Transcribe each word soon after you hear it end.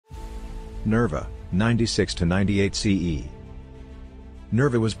Nerva, 96 to 98 CE.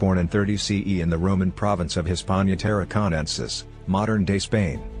 Nerva was born in 30 CE in the Roman province of Hispania Tarraconensis, modern-day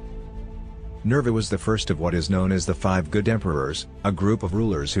Spain. Nerva was the first of what is known as the Five Good Emperors, a group of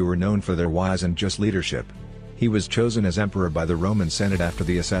rulers who were known for their wise and just leadership. He was chosen as emperor by the Roman Senate after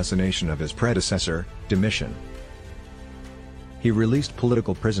the assassination of his predecessor, Domitian. He released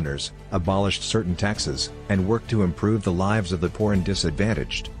political prisoners, abolished certain taxes, and worked to improve the lives of the poor and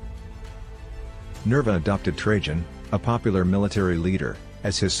disadvantaged. Nerva adopted Trajan, a popular military leader,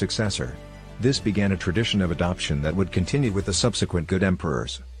 as his successor. This began a tradition of adoption that would continue with the subsequent good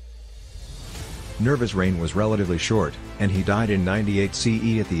emperors. Nerva's reign was relatively short, and he died in 98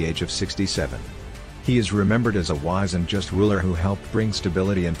 CE at the age of 67. He is remembered as a wise and just ruler who helped bring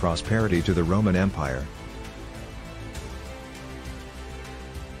stability and prosperity to the Roman Empire.